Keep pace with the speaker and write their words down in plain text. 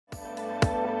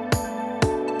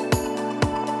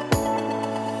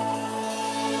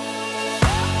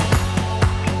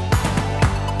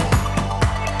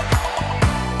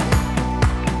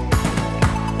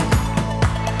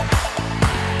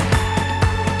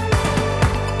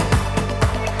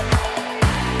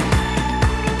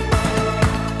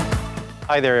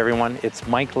Hi there everyone, it's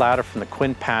Mike Latta from the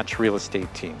Quint Patch Real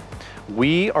Estate Team.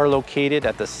 We are located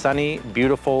at the sunny,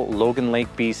 beautiful Logan Lake,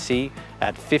 BC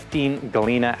at 15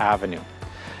 Galena Avenue.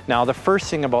 Now the first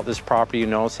thing about this property you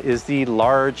notice is the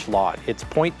large lot. It's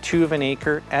 0.2 of an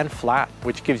acre and flat,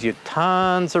 which gives you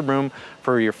tons of room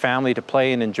for your family to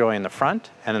play and enjoy in the front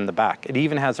and in the back. It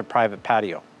even has a private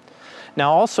patio.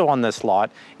 Now also on this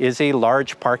lot is a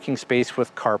large parking space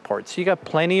with carport. So you got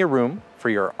plenty of room for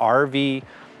your RV,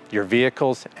 your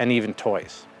vehicles, and even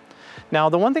toys. Now,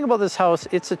 the one thing about this house,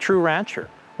 it's a true rancher.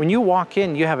 When you walk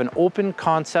in, you have an open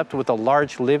concept with a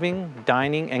large living,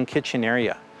 dining, and kitchen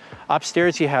area.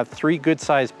 Upstairs, you have 3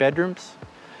 good-sized bedrooms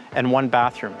and 1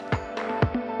 bathroom.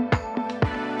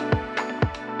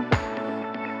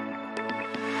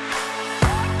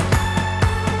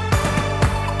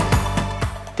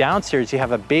 Downstairs, you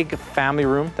have a big family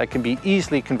room that can be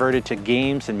easily converted to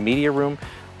games and media room,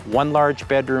 1 large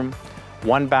bedroom,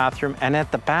 1 bathroom, and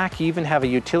at the back you even have a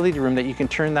utility room that you can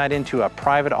turn that into a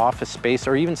private office space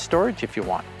or even storage if you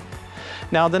want.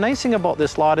 Now the nice thing about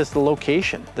this lot is the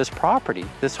location. This property,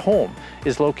 this home,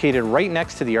 is located right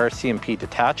next to the RCMP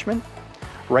detachment,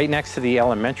 right next to the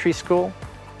elementary school,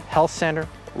 health center,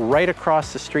 right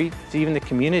across the street is even the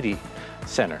community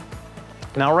center.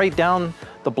 Now right down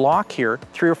the block here,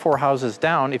 3 or 4 houses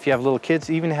down, if you have little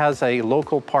kids, even has a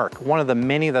local park, one of the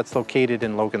many that's located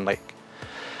in Logan Lake.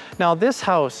 Now this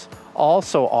house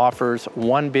also offers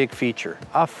one big feature,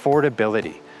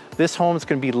 affordability. This home is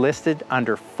going to be listed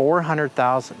under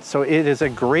 $400,000, so it is a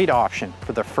great option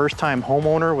for the first-time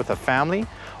homeowner with a family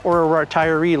or a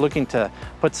retiree looking to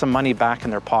put some money back in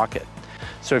their pocket.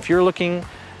 So if you're looking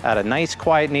at a nice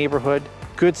quiet neighborhood,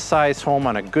 good-sized home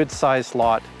on a good-sized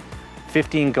lot,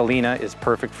 15 Galena is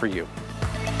perfect for you.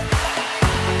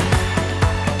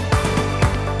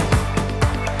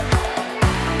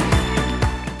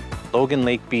 Logan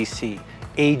Lake, BC,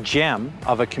 a gem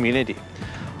of a community.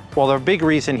 Well, the big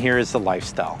reason here is the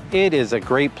lifestyle. It is a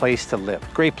great place to live,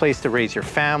 great place to raise your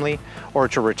family or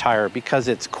to retire because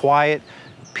it's quiet,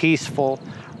 peaceful,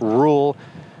 rural,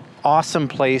 awesome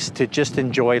place to just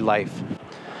enjoy life.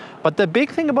 But the big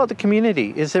thing about the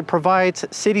community is it provides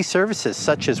city services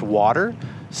such as water,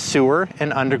 sewer,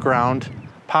 and underground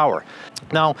power.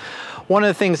 Now, one of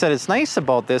the things that is nice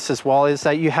about this as well is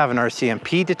that you have an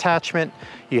RCMP detachment,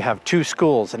 you have 2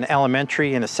 schools, an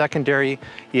elementary and a secondary,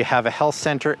 you have a health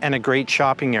center and a great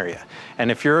shopping area. And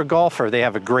if you're a golfer, they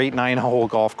have a great 9-hole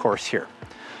golf course here.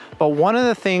 But one of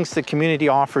the things the community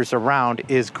offers around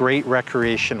is great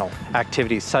recreational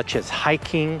activities such as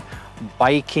hiking,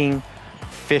 biking,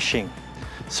 fishing.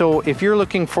 So if you're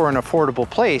looking for an affordable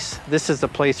place, this is the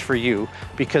place for you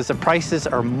because the prices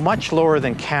are much lower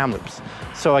than Kamloops.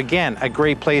 So again, a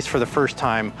great place for the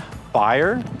first-time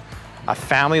buyer, a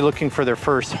family looking for their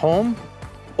first home,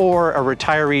 or a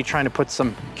retiree trying to put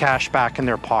some cash back in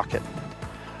their pocket.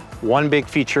 One big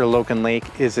feature of Logan Lake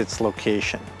is its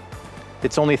location.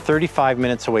 It's only 35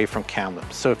 minutes away from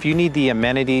Kamloops. So if you need the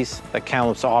amenities that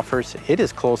Kamloops offers, it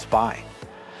is close by.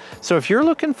 So if you're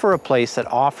looking for a place that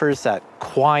offers that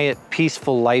quiet,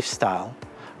 peaceful lifestyle,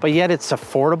 but yet it's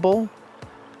affordable,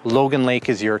 Logan Lake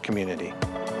is your community.